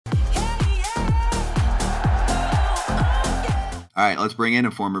All right, let's bring in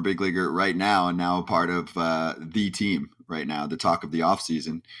a former big leaguer right now and now a part of the team right now, the talk of the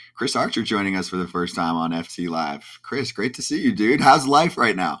offseason. Chris Archer joining us for the first time on FT Live. Chris, great to see you, dude. How's life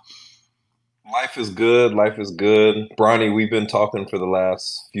right now? Life is good. Life is good. Bronny, we've been talking for the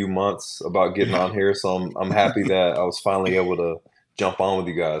last few months about getting Yeah. on here, so I'm happy that I was finally able to jump on with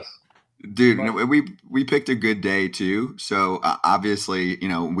you guys. Dude, no, But we picked a good day too. So obviously,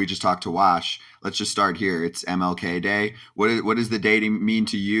 we just talked to Wash. Let's just start here. It's MLK Day. What does the day mean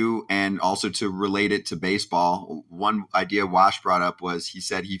to you, and also to relate it to baseball? One idea Wash brought up was he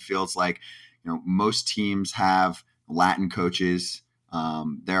said he feels like most teams have Latin coaches.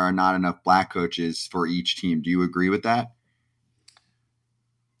 There are not enough black coaches for each team. Do you agree with that?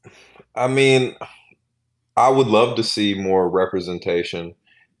 I mean, I would love to see more representation,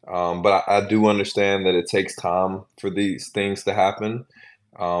 but I do understand that it takes time for these things to happen.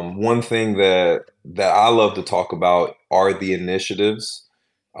 One thing that I love to talk about are the initiatives,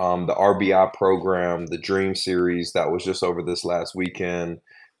 the RBI program, the Dream Series that was just over this last weekend,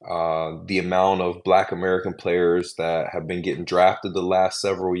 the amount of Black American players that have been getting drafted the last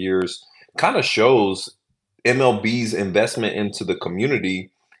several years kind of shows MLB's investment into the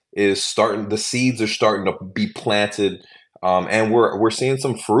community is starting. The seeds are starting to be planted, and we're seeing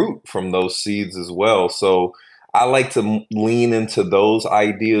some fruit from those seeds as well. So I like to lean into those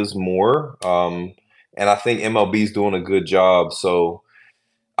ideas more. And I think MLB is doing a good job. So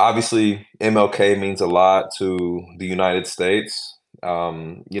obviously, MLK means a lot to the United States.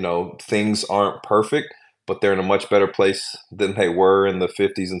 Things aren't perfect, but they're in a much better place than they were in the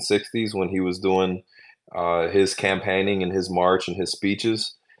 50s and 60s when he was doing his campaigning and his march and his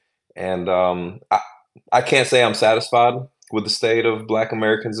speeches. And I can't say I'm satisfied with the state of Black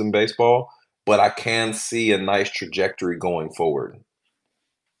Americans in baseball, but I can see a nice trajectory going forward.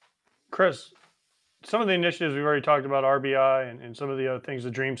 Chris, some of the initiatives we've already talked about, RBI and some of the other things,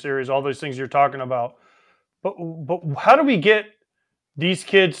 the Dream Series, all those things you're talking about. But how do we get these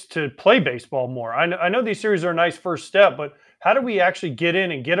kids to play baseball more? I know these series are a nice first step, but how do we actually get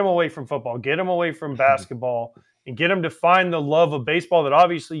in and get them away from football, get them away from basketball, and get them to find the love of baseball that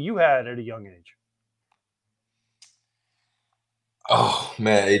obviously you had at a young age? Oh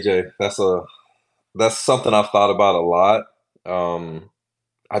man, AJ, that's something I've thought about a lot. Um,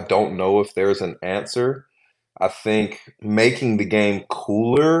 I don't know if there's an answer. I think making the game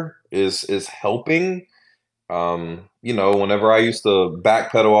cooler is helping. Whenever I used to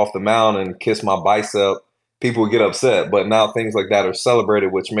backpedal off the mound and kiss my bicep, people would get upset. But now things like that are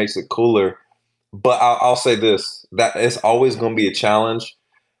celebrated, which makes it cooler. But I'll say this: that it's always going to be a challenge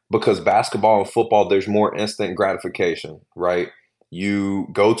because basketball and football, there's more instant gratification, right? You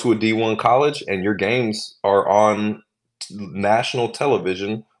go to a D1 college and your games are on national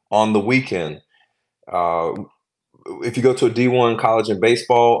television on the weekend. Uh, if you go to a D1 college in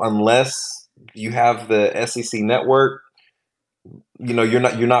baseball, unless you have the SEC network, you're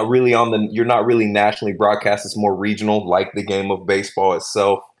not really nationally broadcast. It's more regional, like the game of baseball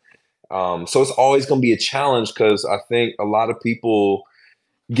itself. So it's always going to be a challenge because I think a lot of people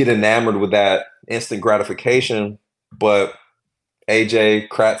get enamored with that instant gratification. But AJ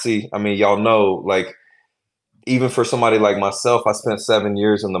Kratzy, I mean, y'all know, like even for somebody like myself, I spent 7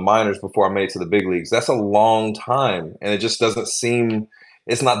 years in the minors before I made it to the big leagues. That's a long time, and it just doesn't seem.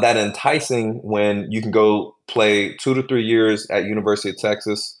 It's not that enticing when you can go play 2 to 3 years at University of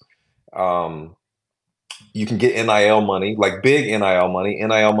Texas. Um, you can get NIL money, like big NIL money.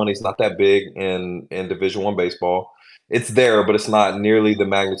 NIL money is not that big in Division 1 baseball. It's there, but it's not nearly the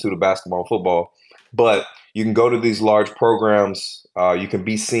magnitude of basketball and football. But you can go to these large programs. You can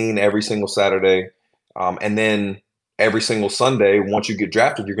be seen every single Saturday, and then every single Sunday. Once you get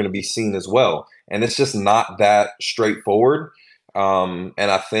drafted, you're going to be seen as well. And it's just not that straightforward. And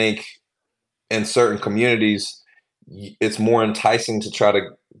I think in certain communities, it's more enticing to try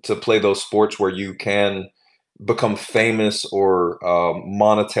to play those sports where you can become famous or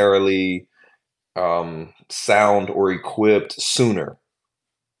monetarily sound or equipped sooner.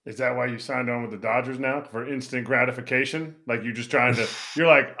 Is that why you signed on with the Dodgers now for instant gratification? Like you just trying to, you're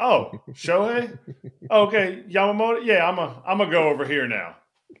like, oh, Shohei, okay, Yamamoto, yeah, I'm a go over here now.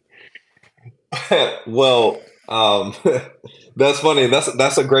 Well, that's funny.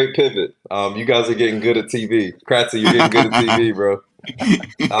 That's a great pivot. You guys are getting good at TV. Kratzy, you're getting good at TV, bro.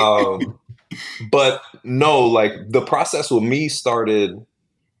 Um, but no, like the process with me started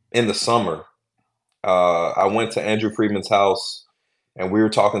in the summer. I went to Andrew Friedman's house and we were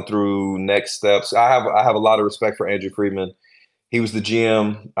talking through next steps. I have a lot of respect for Andrew Friedman. He was the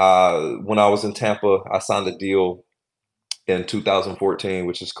GM when I was in Tampa. I signed a deal in 2014,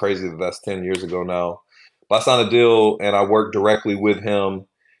 which is crazy that that's 10 years ago now. I signed a deal and I worked directly with him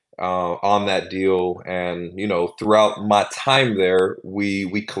on that deal. And throughout my time there,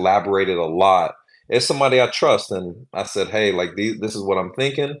 we collaborated a lot. It's somebody I trust, and I said, "Hey, like this is what I'm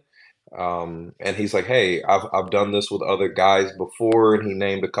thinking." And he's like, "Hey, I've done this with other guys before," and he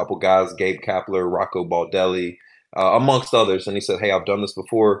named a couple guys: Gabe Kapler, Rocco Baldelli, amongst others. And he said, "Hey, I've done this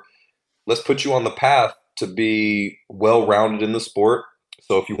before. Let's put you on the path to be well-rounded in the sport.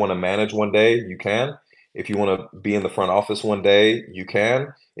 So if you want to manage one day, you can. If you want to be in the front office one day, you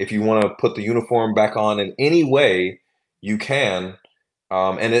can. If you want to put the uniform back on in any way, you can."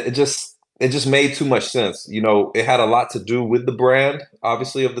 And it just made too much sense. It had a lot to do with the brand,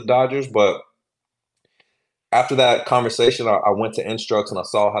 obviously, of the Dodgers. But after that conversation, I went to Instructs and I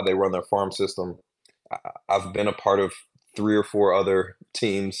saw how they run their farm system. I've been a part of 3 or 4 other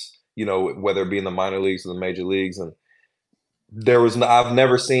teams, whether it be in the minor leagues or the major leagues, and I've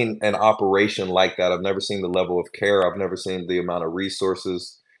never seen an operation like that. I've never seen the level of care. I've never seen the amount of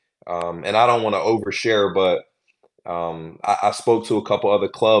resources. And I don't want to overshare, but I spoke to a couple other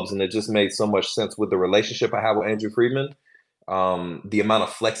clubs, and it just made so much sense with the relationship I have with Andrew Friedman, the amount of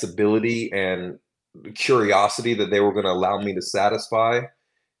flexibility and curiosity that they were going to allow me to satisfy,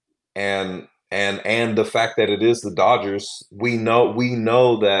 and the fact that it is the Dodgers. We know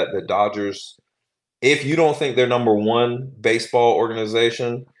that the Dodgers, if you don't think they're number one baseball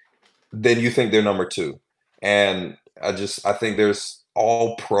organization, then you think they're number two. And I think there's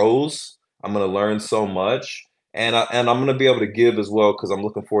all pros. I'm going to learn so much, and I'm going to be able to give as well, because I'm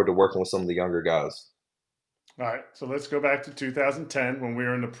looking forward to working with some of the younger guys. All right, so let's go back to 2010 when we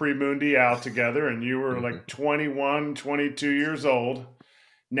were in the pre-Mundial together, and you were like 21, 22 years old.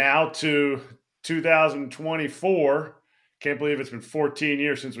 Now to 2024, can't believe it's been 14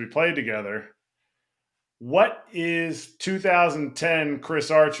 years since we played together. What is 2010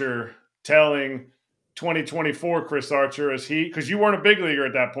 Chris Archer telling 2024 Chris Archer, because you weren't a big leaguer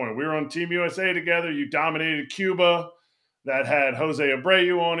at that point. We were on Team USA together. You dominated Cuba that had Jose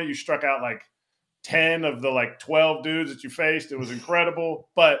Abreu on it. You struck out like 10 of the like 12 dudes that you faced. It was incredible.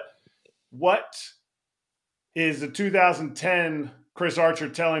 But what is the 2010 Chris Archer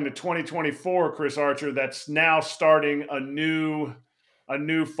telling the 2024 Chris Archer that's now starting a new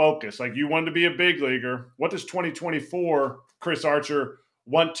focus? Like, you wanted to be a big leaguer. What does 2024 Chris Archer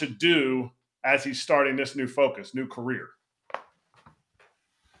want to do as he's starting this new focus, new career?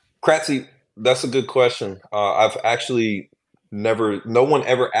 Kratzy, that's a good question. I've actually no one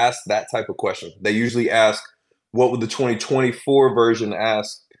ever asked that type of question. They usually ask, what would the 2024 version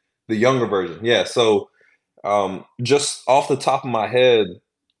ask the younger version? Yeah. So just off the top of my head,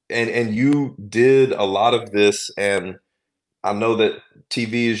 and you did a lot of this, and I know that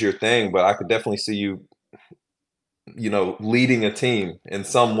TV is your thing, but I could definitely see you, leading a team in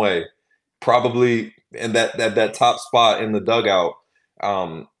some way, probably in that top spot in the dugout.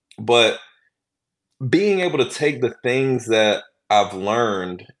 But being able to take the things that I've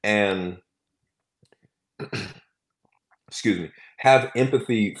learned and excuse me, have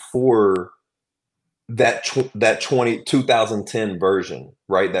empathy for that 2010 version,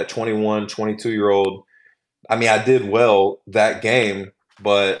 right? That 21, 22-year-old. I mean, I did well that game,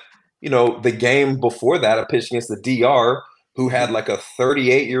 but the game before that, I pitched against the DR, who had like a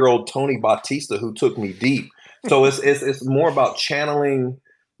 38-year-old Tony Bautista who took me deep. So it's more about channeling,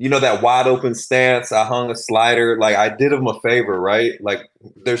 that wide open stance. I hung a slider, like I did him a favor, right? Like,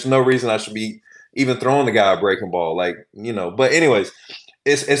 there's no reason I should be even throwing the guy a breaking ball, like. But anyways,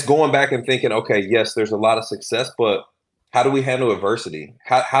 it's going back and thinking, okay, yes, there's a lot of success, but how do we handle adversity?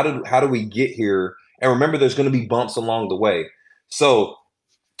 How do we get here? And remember, there's going to be bumps along the way. So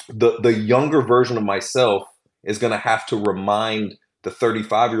the younger version of myself is going to have to remind the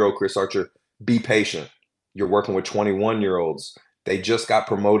 35-year-old Chris Archer, be patient. You're working with 21-year-olds. They just got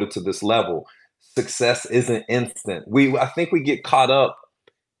promoted to this level. Success isn't instant. I think we get caught up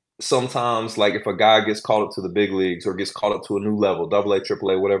sometimes, like if a guy gets called up to the big leagues or gets called up to a new level, AA,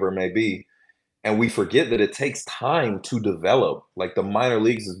 AAA, whatever it may be, and we forget that it takes time to develop. Like, the minor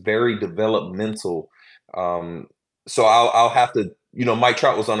leagues is very developmental. So I'll have to, Mike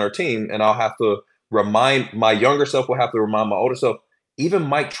Trout was on our team, and I'll have to remind my younger self, will have to remind my older self. Even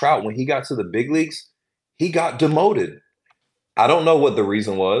Mike Trout, when he got to the big leagues, he got demoted. I don't know what the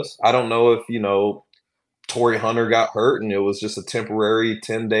reason was. I don't know if, Torrey Hunter got hurt and it was just a temporary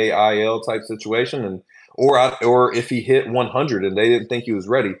 10-day IL type situation, or if he hit 100 and they didn't think he was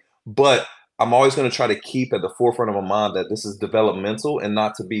ready. But I'm always going to try to keep at the forefront of my mind that this is developmental, and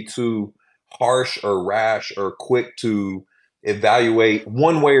not to be too harsh or rash or quick to evaluate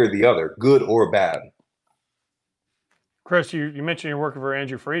one way or the other, good or bad. Chris, you mentioned you're working for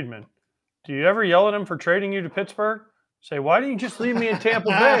Andrew Friedman. Do you ever yell at him for trading you to Pittsburgh? Say, why didn't you just leave me in Tampa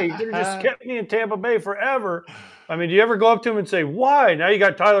Bay? You could have just kept me in Tampa Bay forever. I mean, do you ever go up to him and say, why? Now you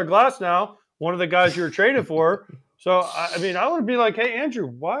got Tyler Glass now, one of the guys you were traded for. So, I mean, I would be like, hey, Andrew,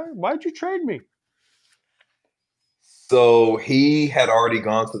 why'd you trade me? So he had already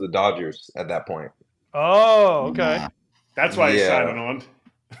gone to the Dodgers at that point. Oh, okay. Nah. That's why he's Yeah. signing on.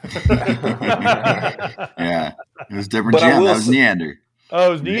 Yeah, it was different But I GM. will That was say- Neander. Oh,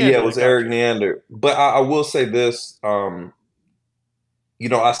 it was Neander. Yeah, it was Eric Neander. But I will say this, you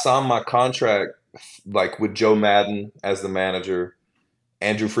know, I signed my contract like with Joe Madden as the manager.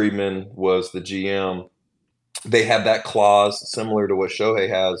 Andrew Friedman was the GM. They had that clause similar to what Shohei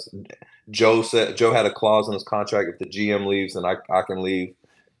has. Joe had a clause in his contract, if the GM leaves, then I can leave.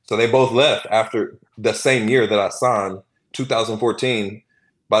 So they both left after the same year that I signed, 2014.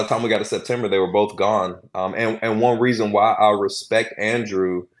 By the time we got to September, they were both gone. And one reason why I respect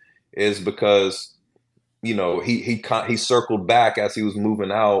Andrew is because, you know, he circled back as he was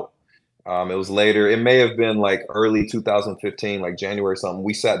moving out. It was later. It may have been like early 2015, like January or something.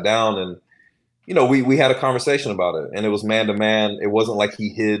 We sat down and, you know, we had a conversation about it, and it was man to man. It wasn't like he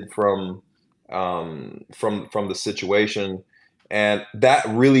hid from the situation, and that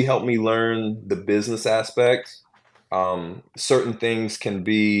really helped me learn the business aspect. Certain things can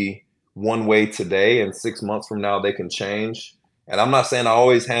be one way today, and 6 months from now they can change. And I'm not saying I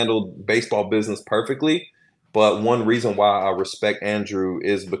always handled baseball business perfectly, but one reason why I respect Andrew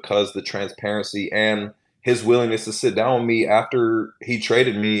is because the transparency and his willingness to sit down with me after he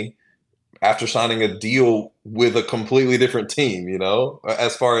traded me after signing a deal with a completely different team, you know,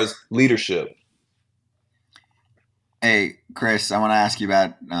 as far as leadership. Hey, Chris, I want to ask you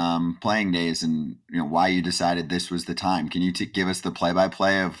about playing days and why you decided this was the time. Can you give us the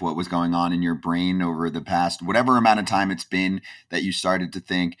play-by-play of what was going on in your brain over the past whatever amount of time it's been that you started to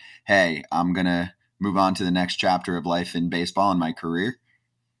think, hey, I'm going to move on to the next chapter of life in baseball in my career?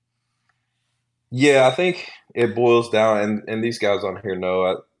 Yeah, I think it boils down, and these guys on here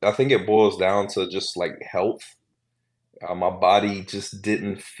know, I think it boils down to just like health. My body just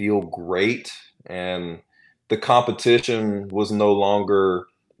didn't feel great, and the competition was no longer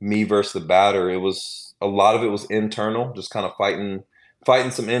me versus the batter. It was a lot of it was internal, just kind of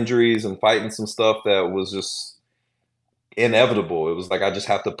fighting some injuries and fighting some stuff that was just inevitable. It was like I just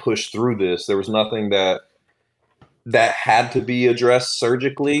have to push through this. There was nothing that had to be addressed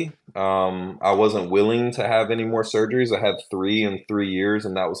surgically. I wasn't willing to have any more surgeries. I had 3 in 3 years,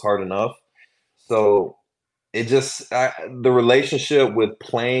 and that was hard enough. So the relationship with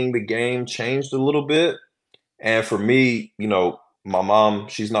playing the game changed a little bit. And for me, you know, my mom,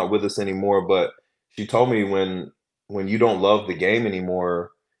 she's not with us anymore, but she told me when you don't love the game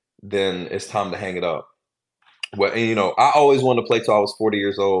anymore, then it's time to hang it up. Well, and you know, I always wanted to play till I was 40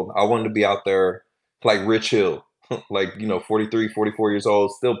 years old. I wanted to be out there like Rich Hill, like, you know, 43, 44 years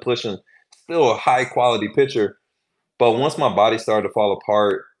old, still pushing, still a high quality pitcher. But once my body started to fall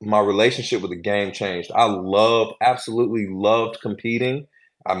apart, my relationship with the game changed. Absolutely loved competing.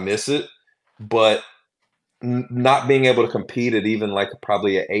 I miss it, but not being able to compete at even like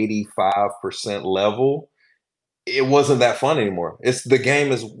probably an 85% level, it wasn't that fun anymore. The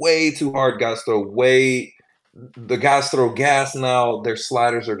game is way too hard. The guys throw gas now. Their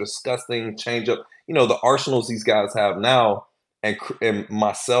sliders are disgusting. Change up, you know, the arsenals these guys have now, and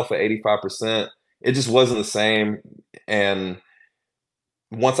myself at 85%, it just wasn't the same. And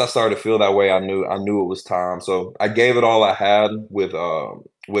once I started to feel that way, I knew it was time. So I gave it all I had with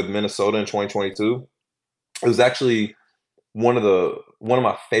Minnesota in 2022. It was actually one of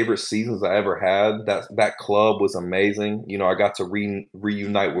my favorite seasons I ever had. That club was amazing. You know, I got to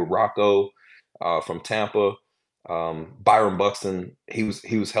reunite with Rocco from Tampa. Byron Buxton, he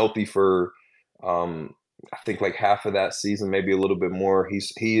was healthy for I think like half of that season, maybe a little bit more.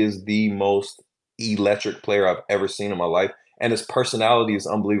 He is the most electric player I've ever seen in my life, and his personality is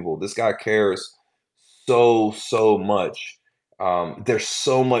unbelievable. This guy cares so much. There's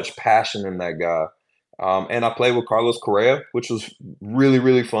so much passion in that guy. And I played with Carlos Correa, which was really,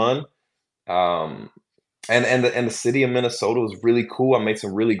 really fun. Um, and the city of Minnesota was really cool. I made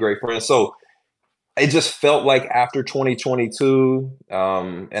some really great friends. So it just felt like after 2022,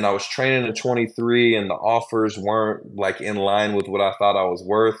 and I was training in 23, and the offers weren't like in line with what I thought I was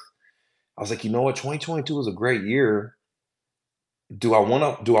worth. I was like, you know what, 2022 was a great year. Do I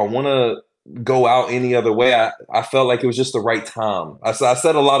want to go out any other way? I felt like it was just the right time. I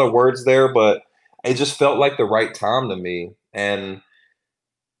said a lot of words there, but it just felt like the right time to me. And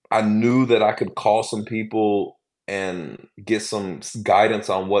I knew that I could call some people and get some guidance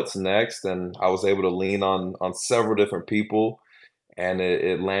on what's next. And I was able to lean on several different people. and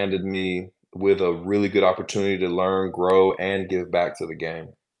it landed me with a really good opportunity to learn, grow, and give back to the game.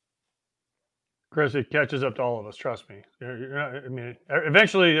 Chris, it catches up to all of us. Trust me. I mean,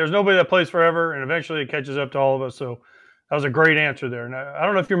 eventually, there's nobody that plays forever, and eventually, it catches up to all of us. So, that was a great answer there. And I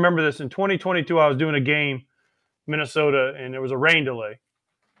don't know if you remember this. In 2022, I was doing a game, Minnesota, and there was a rain delay,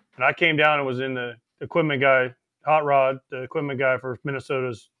 and I came down and was in the equipment guy, Hot Rod, the equipment guy for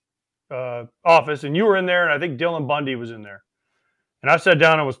Minnesota's office, and you were in there, and I think Dylan Bundy was in there. And I sat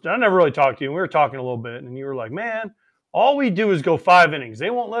down and I never really talked to you. And we were talking a little bit, and you were like, "Man, all we do is go 5 innings.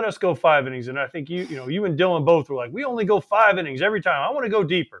 They won't let us go 5 innings." And I think you and Dylan both were like, "We only go 5 innings every time. I want to go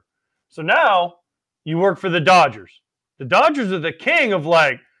deeper." So now you work for the Dodgers. The Dodgers are the king of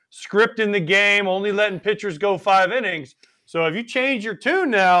like scripting the game, only letting pitchers go 5 innings. So if you change your tune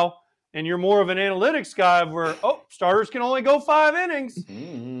now and you're more of an analytics guy where, starters can only go 5 innings.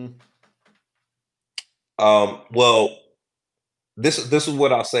 Well, this is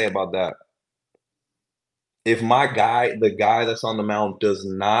what I'll say about that. If the guy that's on the mound does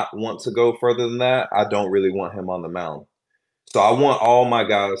not want to go further than that, I don't really want him on the mound. So I want all my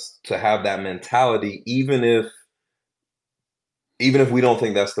guys to have that mentality, even if we don't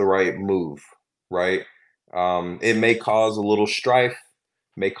think that's the right move, right? It may cause a little strife,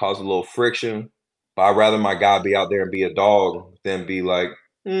 may cause a little friction, but I'd rather my guy be out there and be a dog than be like,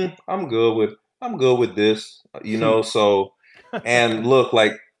 I'm good with this, So, and look,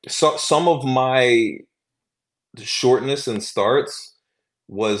 like some of my shortness in starts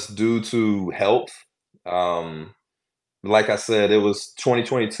was due to health. Like I said, it was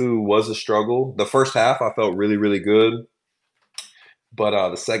 2022 was a struggle. The first half I felt really, really good. But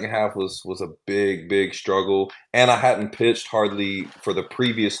the second half was a big, big struggle. And I hadn't pitched hardly for the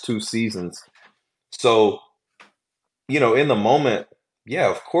previous 2 seasons. So, in the moment, yeah,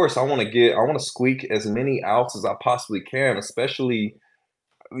 of course I want to squeak as many outs as I possibly can, especially,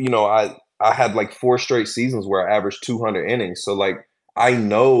 I had like 4 straight seasons where I averaged 200 innings. So like I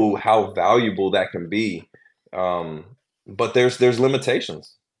know how valuable that can be. But there's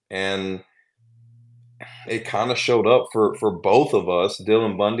limitations. And it kind of showed up for both of us,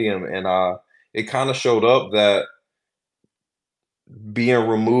 Dylan Bundy and I. It kind of showed up that being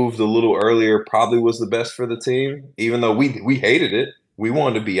removed a little earlier probably was the best for the team, even though we hated it. We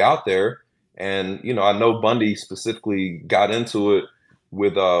wanted to be out there, and I know Bundy specifically got into it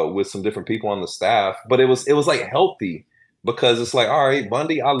with some different people on the staff, but it was like healthy because it's like, all right,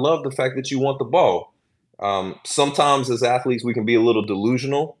 Bundy, I love the fact that you want the ball. Sometimes as athletes we can be a little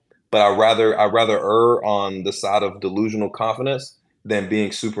delusional, but I rather err on the side of delusional confidence than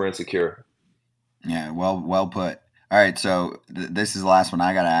being super insecure. Yeah, well put. All right, so this is the last one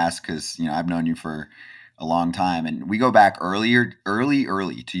I got to ask because I've known you for a long time, and we go back early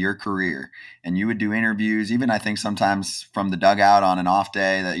to your career, and you would do interviews, even I think sometimes from the dugout on an off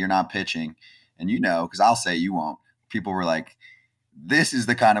day that you're not pitching, and because I'll say you won't. People were like, this is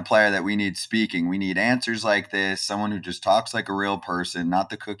the kind of player that we need speaking. We need answers like this, someone who just talks like a real person, not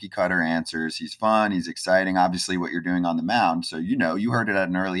the cookie cutter answers. He's fun. He's exciting. Obviously what you're doing on the mound. So, you heard it at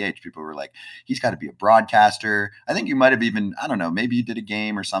an early age. People were like, he's got to be a broadcaster. I think you might've even, I don't know, maybe you did a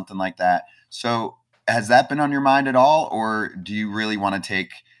game or something like that. So has that been on your mind at all? Or do you really want to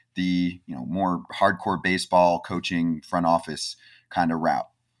take the, more hardcore baseball coaching front office kind of route?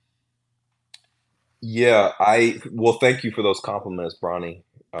 Yeah, well, thank you for those compliments, Bronny.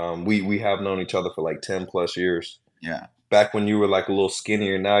 We have known each other for like 10 plus years. Yeah. Back when you were like a little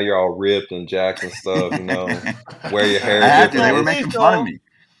skinnier, now you're all ripped and jacked and stuff, wear your hair differently. They were making fun of me.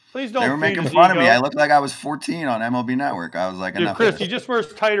 Please don't. They were making fun of me. I looked like I was 14 on MLB Network. I was like, dude, Chris, he just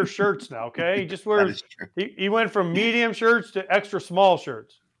wears tighter shirts now, okay? He just wears, he went from medium shirts to extra small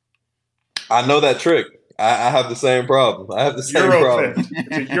shirts. I know that trick. I have the same problem. It's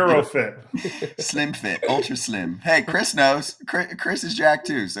a Euro fit. Slim fit, ultra slim. Hey, Chris knows. Chris is jacked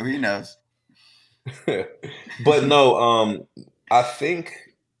too, so he knows. But no, I think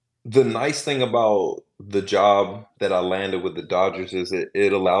the nice thing about the job that I landed with the Dodgers is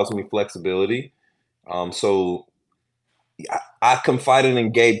it allows me flexibility. So I confided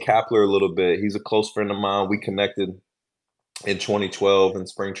in Gabe Kapler a little bit. He's a close friend of mine. We connected in 2012 in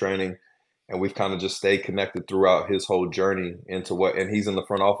spring training. And we've kind of just stayed connected throughout his whole journey and he's in the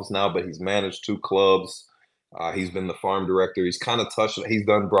front office now, but he's managed 2 clubs. He's been the farm director. He's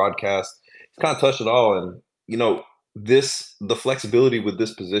done broadcast. He's kind of touched it all. And, the flexibility with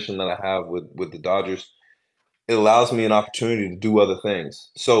this position that I have with the Dodgers, it allows me an opportunity to do other things.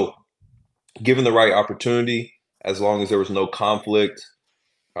 So given the right opportunity, as long as there was no conflict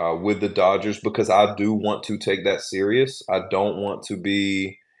with the Dodgers, because I do want to take that serious. I don't want to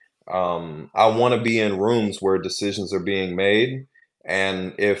be I want to be in rooms where decisions are being made,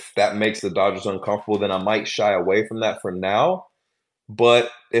 And if that makes the Dodgers uncomfortable, then I might shy away from that for now.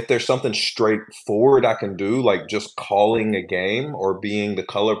 But if there's something straightforward I can do, like just calling a game or being the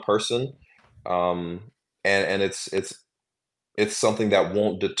color person, um, and it's something that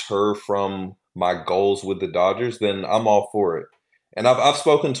won't deter from my goals with the Dodgers, then I'm all for it. And I've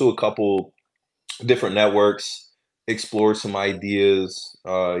spoken to a couple different networks, explored some ideas,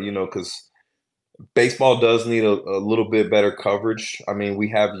 because baseball does need a little bit better coverage. I mean, we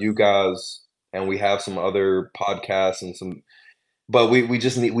have you guys and we have some other podcasts and some, but we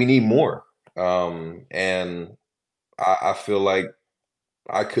just need more. And I feel like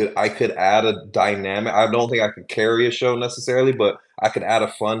I could add a dynamic. I don't think I could carry a show necessarily, but I could add a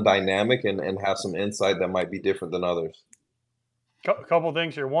fun dynamic and have some insight that might be different than others. A couple of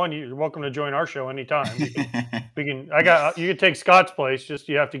things here. One, you're welcome to join our show anytime. You can take Scott's place. Just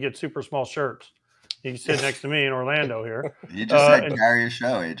you have to get super small shirts. You can sit next to me in Orlando here. You just said carry a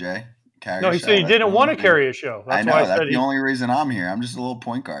show, AJ. Carry no, he said he didn't want to carry a show. That's why I said the only reason I'm here. I'm just a little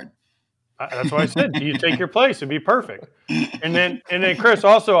point guard. That's why I said you take your place. It'd be perfect. And then Chris,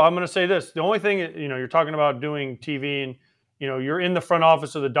 also, I'm going to say this. The only thing, you're talking about doing TV and, you're in the front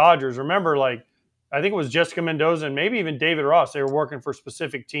office of the Dodgers. Remember, like, I think it was Jessica Mendoza and maybe even David Ross. They were working for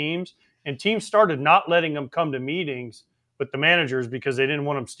specific teams, and teams started not letting them come to meetings with the managers because they didn't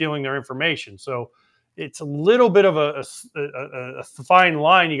want them stealing their information. So it's a little bit of a fine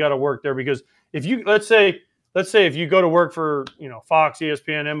line you got to work there, because if you, let's say if you go to work for, Fox,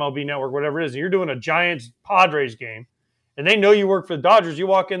 ESPN, MLB Network, whatever it is, and you're doing a Giants Padres game and they know you work for the Dodgers, you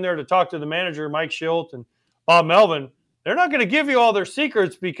walk in there to talk to the manager, Mike Schilt and Bob Melvin, they're not going to give you all their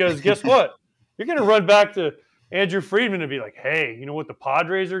secrets, because guess what? You're going to run back to Andrew Friedman and be like, hey, you know what the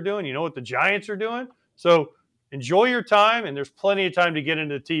Padres are doing? You know what the Giants are doing? So enjoy your time, and there's plenty of time to get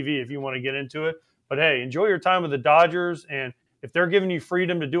into TV if you want to get into it. But hey, enjoy your time with the Dodgers, and if they're giving you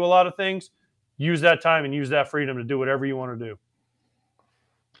freedom to do a lot of things, use that time and use that freedom to do whatever you want to do.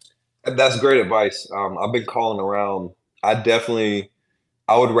 That's great advice. I've been calling around.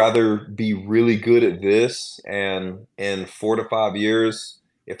 I would rather be really good at this, and in 4 to 5 years,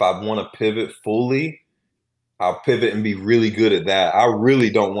 if I want to pivot fully, I'll pivot and be really good at that. I really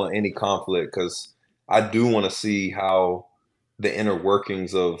don't want any conflict, because I do want to see how the inner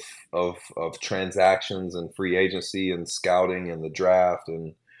workings of transactions and free agency and scouting and the draft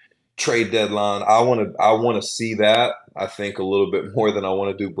and trade deadline. I want to see that, I think, a little bit more than I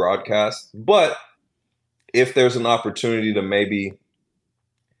want to do broadcast. But if there's an opportunity to maybe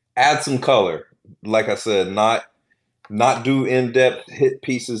add some color, like I said, not do in-depth hit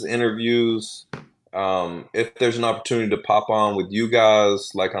pieces, interviews. If there's an opportunity to pop on with you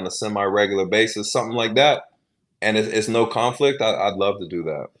guys, like on a semi-regular basis, something like that, and it's no conflict, I'd love to do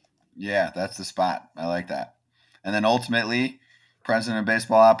that. Yeah, that's the spot. I like that. And then ultimately, president of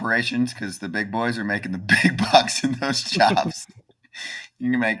baseball operations, because the big boys are making the big bucks in those jobs. You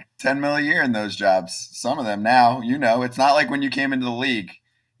can make $10 million a year in those jobs. Some of them now, it's not like when you came into the league.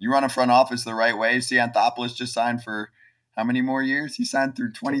 You run a front office the right way. See, Anthopoulos just signed for how many more years? He signed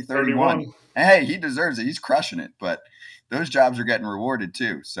through 2031. Hey, he deserves it. He's crushing it. But those jobs are getting rewarded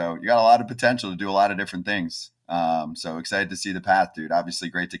too. So you got a lot of potential to do a lot of different things. So excited to see the path, dude. Obviously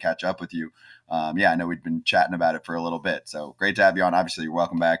great to catch up with you. I know we've been chatting about it for a little bit. So great to have you on. Obviously, you're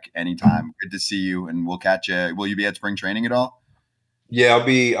welcome back anytime. Good to see you, and we'll catch you. Will you be at spring training at all? Yeah, I'll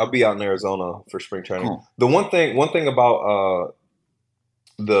be out in Arizona for spring training. Cool. The one thing about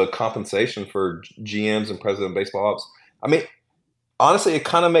the compensation for GMs and president of baseball ops, I mean, honestly, it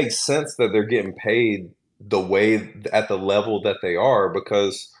kind of makes sense that they're getting paid the way at the level that they are,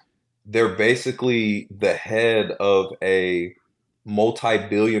 because they're basically the head of a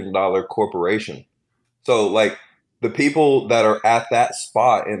multi-billion-dollar corporation. So, like, the people that are at that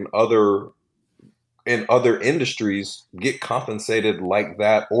spot in other industries get compensated like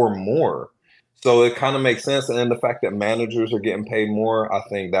that or more. So it kind of makes sense. And then the fact that managers are getting paid more, I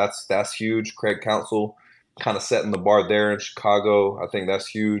think that's huge. Craig Counsell kind of setting the bar there in Chicago. I think that's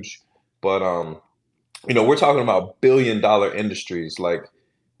huge. But we're talking about billion-dollar industries,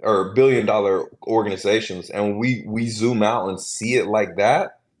 or billion-dollar organizations, and we zoom out and see it like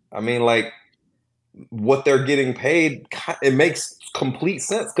that. I mean, like, what they're getting paid, it makes complete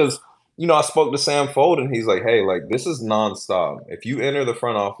sense, because I spoke to Sam Fold, and he's like, hey, like, this is nonstop. If you enter the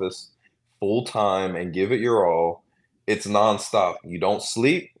front office full time and give it your all, it's nonstop. You don't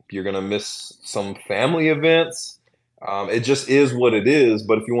sleep. You're going to miss some family events. It just is what it is.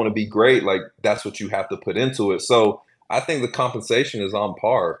 But if you want to be great, like, that's what you have to put into it. So I think the compensation is on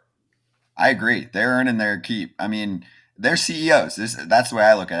par. I agree. They're earning their keep. I mean, they're CEOs. That's the way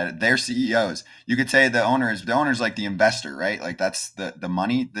I look at it. They're CEOs. You could say the owner's like the investor, right? Like that's the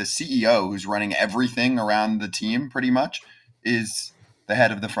money. The CEO who's running everything around the team pretty much is the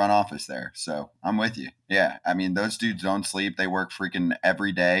head of the front office there. So I'm with you. Yeah. I mean, those dudes don't sleep. They work freaking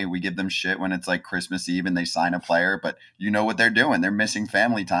every day. We give them shit when it's like Christmas Eve and they sign a player, but you know what they're doing. They're missing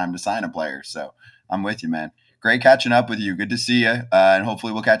family time to sign a player. So I'm with you, man. Great catching up with you. Good to see you. And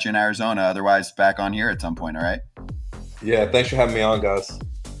hopefully we'll catch you in Arizona. Otherwise, back on here at some point. All right. Yeah, thanks for having me on, guys.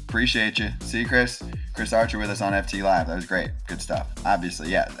 Appreciate you. See, Chris Archer with us on FT Live. That was great. Good stuff. Obviously,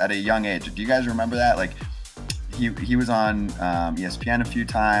 yeah. At a young age, do you guys remember that? Like, he was on ESPN a few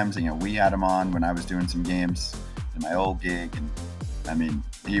times. And, you know, we had him on when I was doing some games in my old gig, and I mean,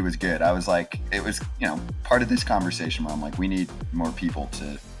 he was good. I was like, it was, you know, part of this conversation where I'm like, we need more people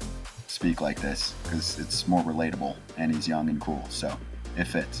to speak like this because it's more relatable, and he's young and cool, so it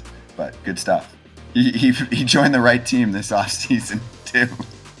fits. But good stuff. He joined the right team this offseason too.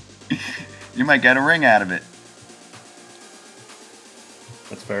 You might get a ring out of it.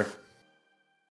 That's fair.